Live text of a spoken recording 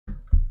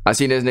I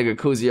seen this nigga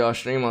KUZI all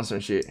stream on some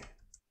shit.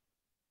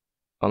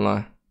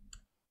 Online.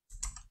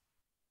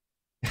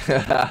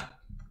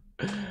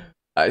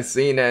 I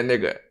seen that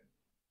nigga.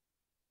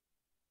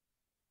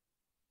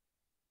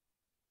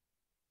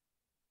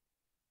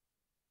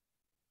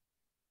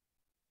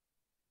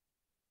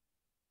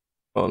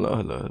 Oh no,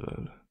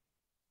 hello.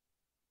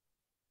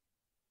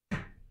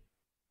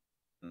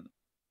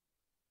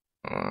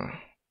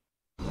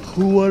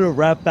 Who won a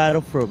rap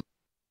battle from?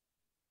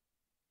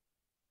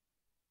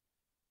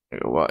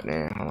 Nigga, what,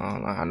 man? Hold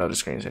on. I know the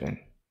screen's hidden.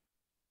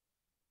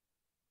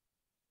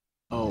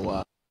 Oh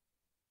wow.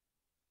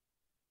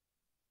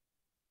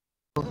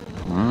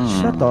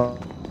 Shut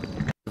up.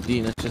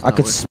 I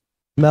could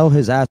smell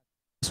his ass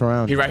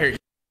around. He's right here.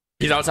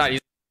 He's outside.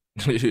 He's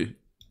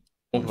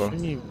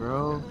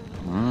bro.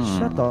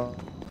 Shut up.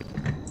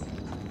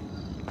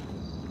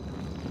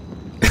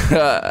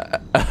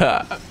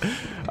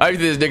 I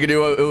this nigga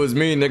knew it was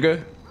me,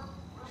 nigga.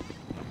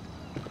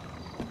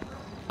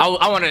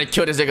 I wanted to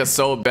kill this nigga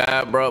so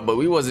bad, bro, but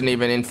we wasn't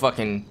even in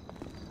fucking.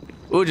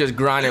 We were just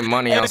grinding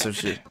money on some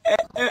shit.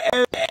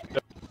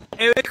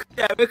 Hey,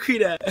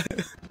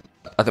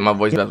 I think my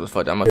voice box was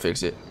fucked. I'm gonna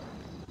fix it.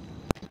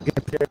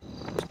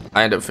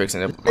 I ended up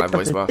fixing it. My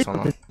voice box. Hold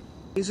on.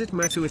 Is it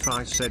meta if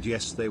I said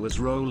yes they was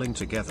rolling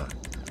together?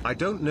 I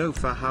don't know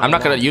for how I'm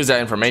not gonna long. use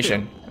that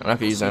information. I'm not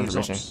gonna use that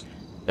information.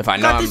 If I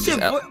know I'm this just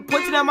shit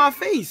pointing at my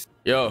face.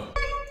 Yo.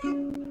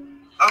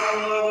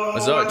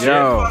 What's up,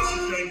 yo?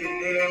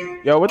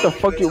 Yo, what the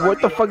fuck is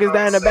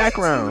that in the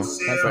background?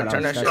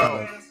 Turn that shit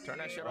off. Turn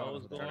that shit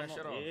off. Turn that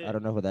shit off. I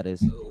don't know what that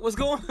is. What's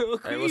going on?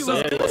 Hey, what's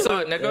up,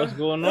 nigga? What's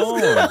going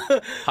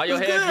on? How your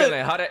hair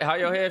feeling? How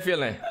your hair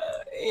feeling?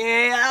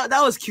 Yeah,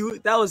 that was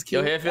cute. That was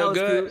cute. Your hair feel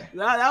good?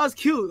 That was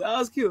cute. That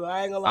was cute.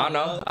 I ain't gonna lie.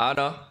 I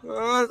know. You know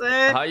what I'm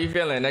saying? How you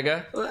feeling,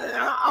 nigga?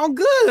 I'm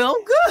good.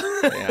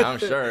 Yeah, I'm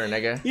sure,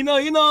 nigga. You know,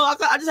 I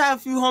just have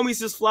a few homies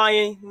just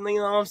flying. You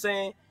know what I'm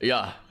saying?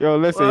 Yeah. Yo,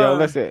 listen.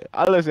 I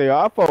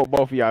fought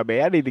both of y'all,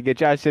 man. I need to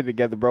get y'all shit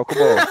together, bro.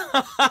 Come on.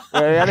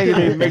 Y'all niggas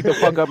need to make the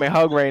fuck up and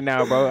hug right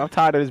now, bro. I'm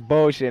tired of this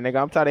bullshit,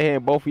 nigga. I'm tired of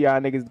hearing both of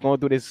y'all niggas going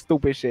through this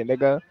stupid shit,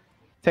 nigga.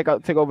 Take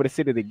over the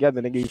city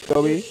together, nigga. You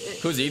feel me?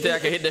 KUZI, you think I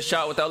can hit the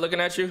shot without looking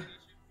at you?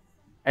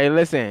 Hey,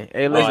 listen.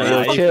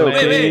 Yo, Chill,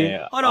 wait.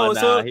 Hold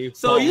on.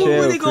 So you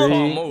really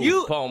gonna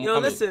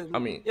listen. listen.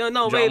 Hey,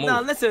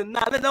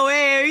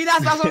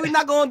 that's what we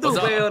not gonna do.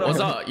 What's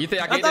up? You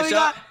think I can hit the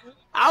shot?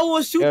 I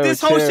will shoot this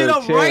whole shit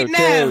up right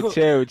now.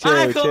 Chill.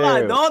 I ain't gonna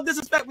lie. Don't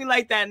disrespect me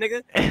like that,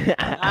 nigga.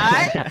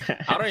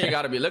 Alright? I don't even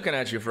gotta be looking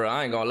at you, for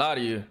I ain't gonna lie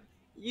to you.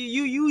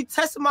 You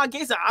tested my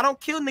gangster. I don't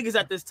kill niggas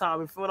at this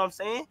time. You feel what I'm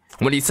saying?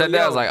 When he said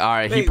that, I was like, all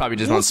right, he probably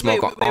just want to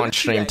smoke on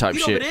stream type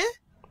shit.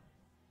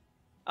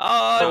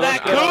 Oh,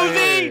 that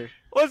KUZI!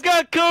 What's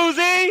good,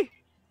 KUZI?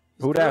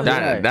 Who that?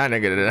 That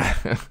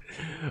nigga,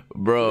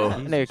 bro.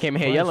 That nigga came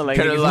in here yelling like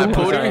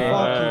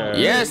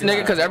Yes,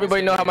 nigga, because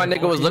everybody know how my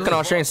nigga was looking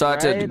on stream, so I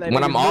had to,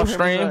 when I'm off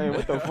stream,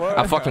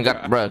 I fucking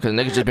got, bro, because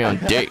niggas just be on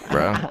dick,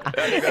 bro.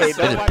 They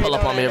just pull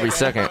up on me every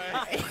second.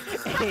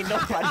 Ain't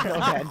nobody know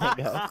that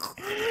nigga.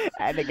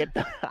 That nigga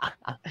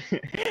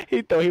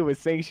he thought he was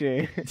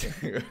sanctioned.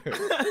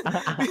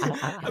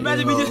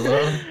 Imagine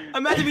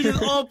me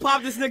just all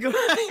pop this nigga.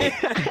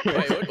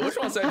 Wait, which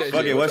one said that?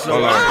 Okay, what's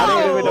going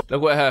on?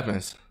 Look what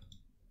happens.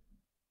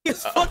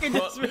 It's fucking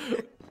just.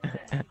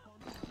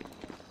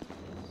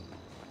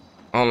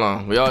 Hold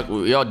on, we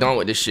all done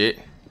with this shit,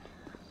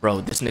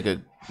 bro. This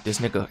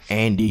nigga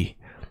Andy,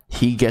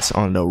 he gets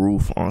on the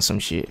roof on some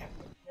shit.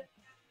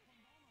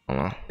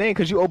 Dang,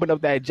 cause you opened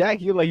up that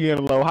jack, you like you're in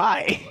a low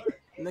high.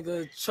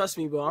 Nigga, trust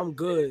me, bro. I'm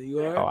good. You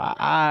heard? Oh,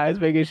 I was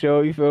making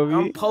sure. You feel me?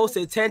 I'm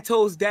posted 10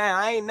 toes down.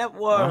 I ain't never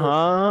worried.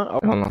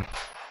 Hold on.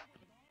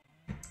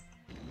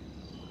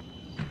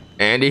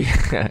 Andy,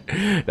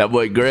 that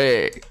boy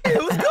Greg. Hey,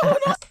 what's going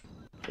on?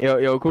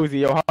 Yo, KUZI,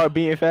 your heart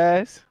beating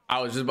fast.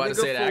 I was just about to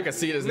say that. I can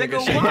see this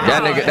nigga shit.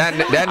 That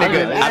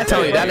nigga, I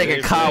tell you, that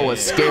nigga Kyle was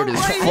scared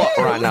as fuck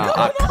right now.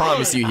 I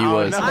promise you he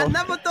was. I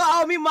never thought I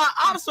would meet my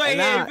ops right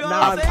here. You feel what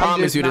I'm saying? I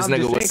promise you this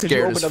nigga was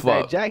scared as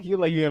fuck. Jack, you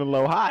like you're in a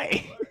low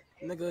high.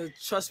 Nigga,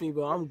 trust me,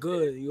 bro. I'm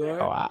good. You heard?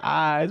 Oh,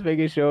 I was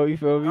making sure. You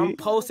feel me? I'm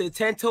posted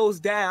 10 toes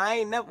down. I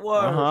ain't never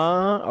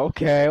worried.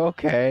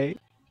 Okay.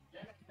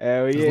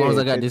 Hell yeah. As long as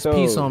I got this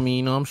piece on me,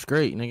 you know, I'm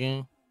straight,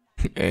 nigga.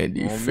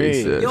 Andy,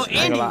 face it. Yo,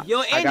 Andy.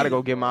 I gotta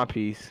go get my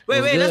piece.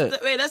 Wait.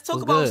 Let's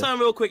talk about something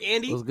real quick,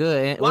 Andy. What's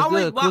good?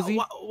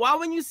 Why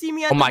when you see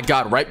me? Oh my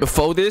God! Right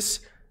before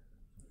this,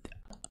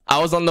 I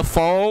was on the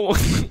phone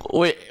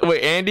with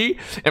Andy,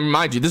 and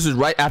mind you, this is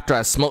right after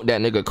I smoked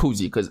that nigga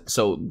KUZI,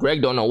 so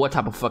Greg don't know what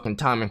type of fucking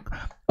timing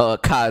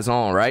Kai is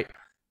on, right?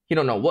 He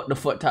don't know what the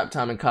fuck type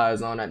timing Kai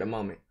is on at the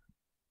moment.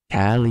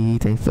 Callie,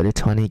 thanks for the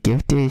 20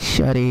 gifted,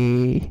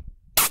 shutty.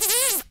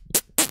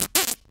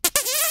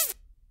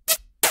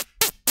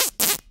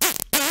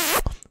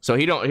 So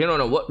he don't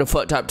know what the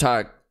fuck type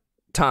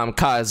time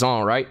Kai is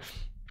on, right?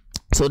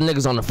 So the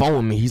nigga's on the phone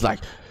with me. He's like,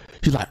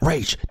 He's like,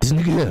 Rage, this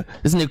nigga here,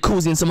 this nigga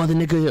KUZI and some other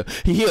nigga here.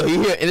 He here,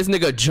 and this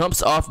nigga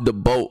jumps off the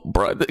boat,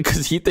 bro,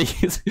 because he think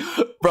he's,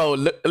 bro.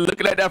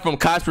 Looking at that from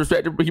Kai's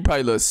perspective, he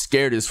probably looks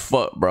scared as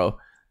fuck, bro.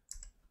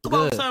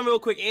 About something real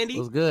quick, Andy. It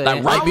was good.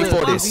 Like right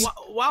before this.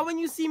 Why when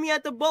you see me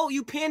at the boat,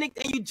 you panicked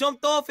and you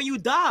jumped off and you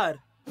died?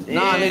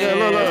 Nah, nigga,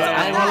 look,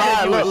 I ain't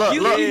gonna lie,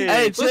 look,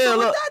 hey, chill,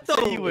 look,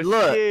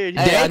 hey, a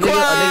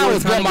nigga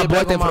was trying to get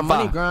back on my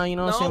money grind, you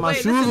know what I'm saying? My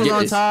shoes was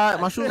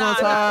untied, my shoes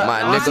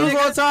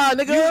untied,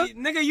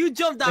 nigga, you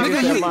jumped out.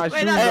 Nigga,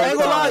 hey, ain't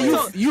gonna lie,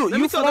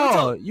 you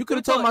flawed. You could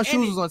have told my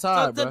shoes was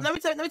untied, bro. Let me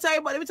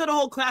tell the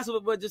whole class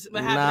what happened at the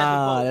boat.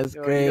 Nah, that's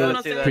great.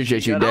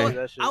 Appreciate you,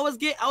 Dan. I was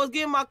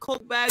getting my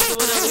coke bags or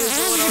whatever, you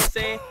know what I'm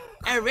saying?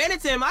 And ran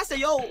into him. I said,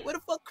 "Yo, where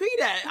the fuck Creed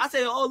at?" I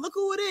said, "Oh, look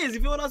who it is."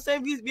 You feel what I'm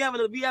saying? We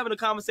having a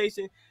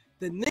conversation.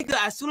 The nigga,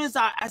 as soon as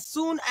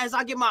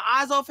I get my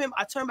eyes off him,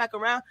 I turn back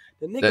around.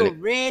 The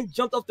nigga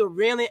jumped off the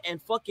railing,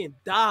 and fucking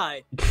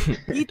died.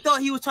 He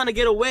thought he was trying to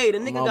get away. The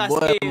nigga got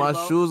scared. My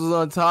shoes was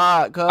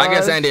untied. I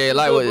guess Andy ain't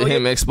like with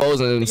him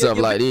exposing himself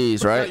like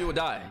these, right? You would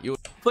die.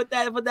 Put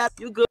that.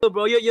 You good,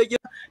 bro?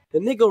 The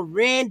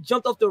nigga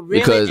jumped off the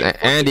railing. Because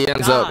Andy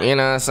ends up, you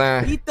know what I'm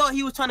saying? He thought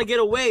he was trying to get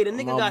away. The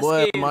nigga got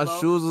scared. My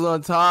shoes was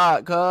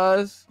untied,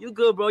 cuz. You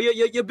good, bro?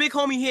 Your big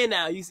homie here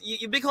now.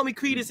 Your big homie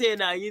Creed is here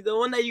now. You the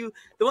one that you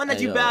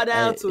bow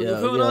down to. You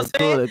feel what I'm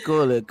saying?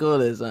 Cool it,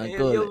 son.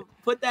 Cool it.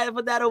 Put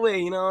that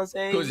away. You know what I'm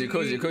saying?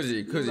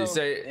 KUZI.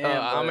 Say,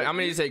 I'm gonna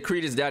need to say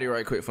Creed is daddy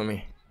right quick for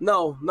me.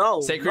 No.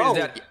 Say Creed is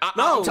daddy.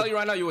 I'll tell you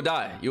right now, you will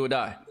die. You will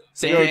die.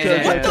 Say Creed is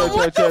daddy.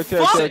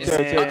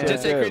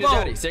 Just say Creed is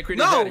daddy. Say Creed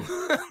is daddy.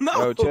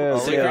 No.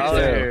 Say Creed is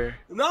daddy.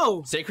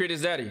 No. Say Creed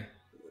is daddy.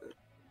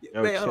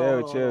 Chill. Wait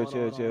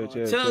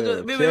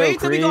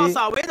till we go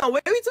outside. Wait till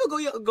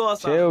we go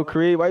outside. Chill,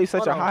 Creed. Why you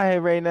such a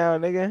hothead right now,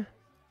 nigga?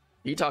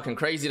 He talking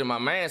crazy to my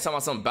man, talking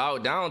about some bow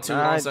down to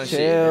on some shit.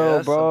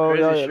 Chill, bro.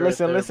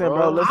 Listen,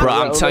 bro. Bro,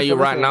 I'm telling you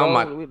right now,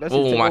 my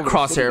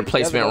crosshair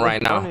placement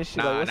right now. Nah,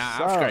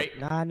 I'm straight.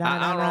 Nah.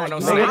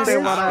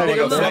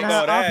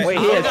 Wait,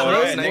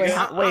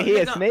 he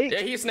a snake?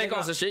 Yeah, he a snake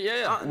on some shit.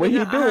 Yeah. What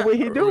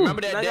he do?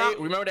 Remember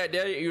that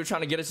day you were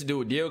trying to get us to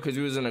do a deal because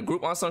we was in a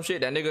group on some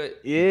shit. That nigga,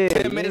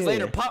 10 minutes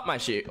later, popped my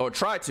shit or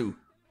tried to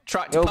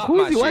pop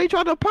my shit. Why you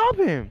trying to pop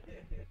him?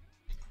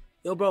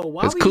 Yo, bro,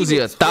 why we KUZI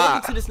even a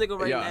thought to this nigga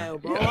right now,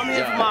 bro? I'm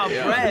here for my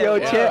bread. Yo,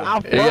 chill.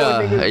 I'm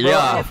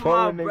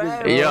following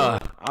niggas, bro. Yeah.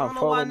 I don't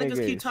know why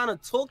niggas keep trying to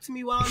talk to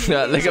me while I'm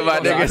here. Look at my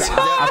niggas.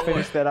 I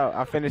finished that out.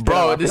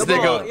 Bro, this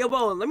nigga. Yo,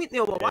 bro,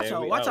 watch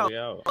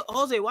out.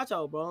 Jose, watch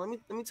out, bro. Let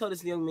me tell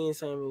this young man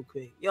something real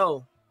quick.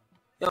 Yo,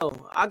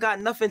 I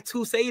got nothing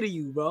to say to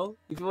you, bro.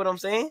 You feel what I'm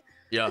saying?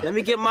 Yeah. Let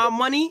me get my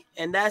money,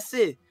 and that's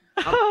it.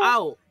 I'm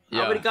out.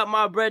 I already got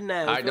my bread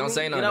now. All right, don't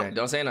say nothing.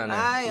 Don't say nothing.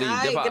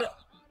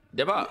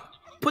 Dip out.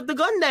 Put the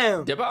gun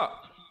down. Dip out.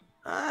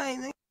 Alright,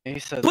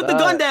 nigga. Put the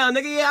gun down,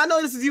 nigga. Yeah, I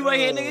know this is you right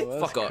here, nigga.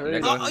 Fuck up,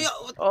 nigga.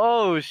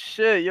 Oh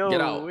shit, yo.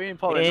 Get out. We ain't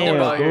popping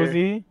no out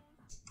here.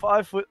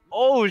 5 foot.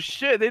 Oh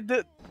shit, they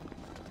did.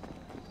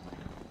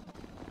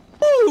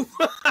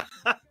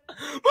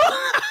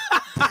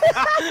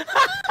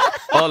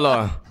 Hold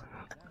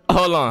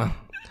on.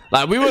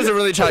 Like we wasn't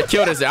really trying to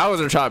kill this. I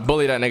wasn't trying to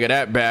bully that nigga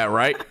that bad,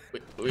 right?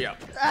 Yeah.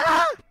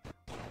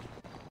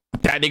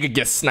 That nigga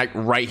gets sniped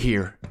right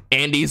here.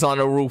 Andy's on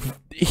the roof.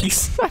 He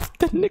sniped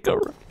the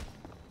nigga.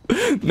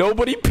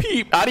 Nobody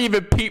peeped. I didn't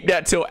even peep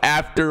that till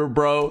after,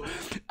 bro.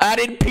 I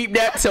didn't peep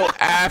that till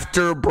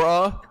after,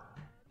 bro.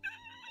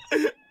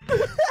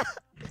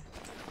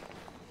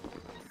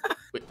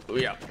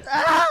 Yeah.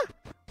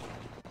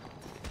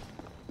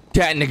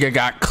 That nigga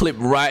got clipped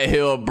right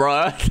here,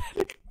 bro.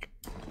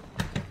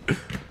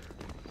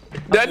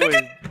 That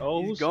nigga.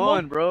 Oh, he's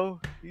gone, bro.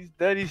 He's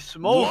dead. He's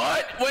smoked.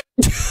 What? Wait.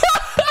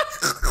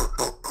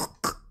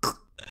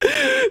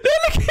 That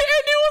nigga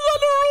Andy was on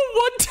the room.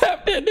 One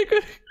tap that nigga.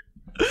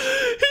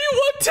 He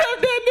one tap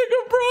that nigga,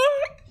 bro.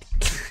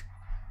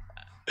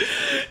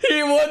 He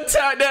one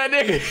tap that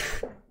nigga.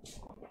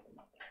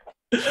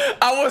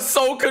 I was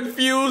so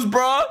confused,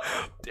 bro.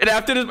 And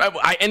after this,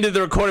 I ended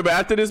the recording. But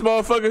after this,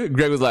 motherfucker,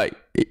 Greg was like,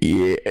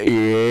 "Yeah."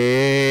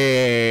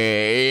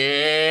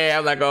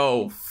 I'm like,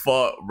 "Oh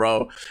fuck,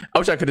 bro." I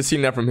wish I could have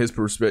seen that from his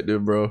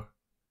perspective, bro.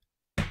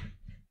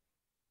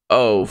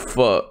 Oh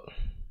fuck.